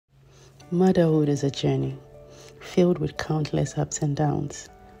Motherhood is a journey filled with countless ups and downs,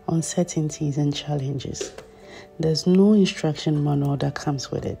 uncertainties and challenges. There's no instruction manual that comes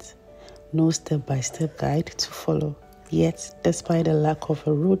with it, no step-by-step guide to follow. Yet, despite the lack of a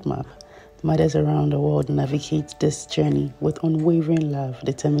roadmap, mothers around the world navigate this journey with unwavering love,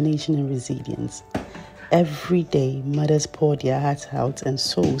 determination and resilience. Every day, mothers pour their hearts out and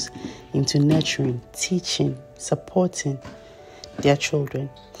souls into nurturing, teaching, supporting their children.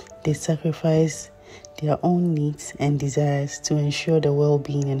 They sacrifice their own needs and desires to ensure the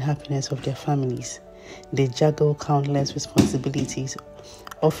well-being and happiness of their families. They juggle countless responsibilities,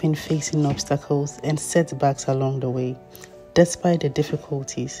 often facing obstacles and setbacks along the way. Despite the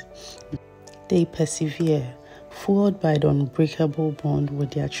difficulties, they persevere, fueled by the unbreakable bond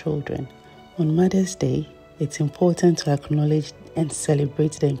with their children. On Mother's Day, it's important to acknowledge and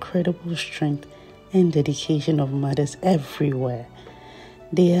celebrate the incredible strength and dedication of mothers everywhere.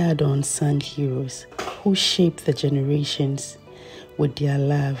 They are the unsung heroes who shape the generations with their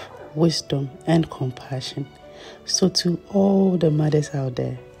love, wisdom, and compassion. So to all the mothers out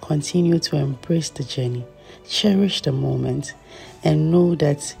there, continue to embrace the journey, cherish the moment, and know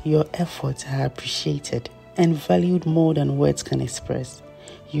that your efforts are appreciated and valued more than words can express.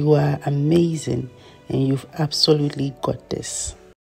 You are amazing and you've absolutely got this.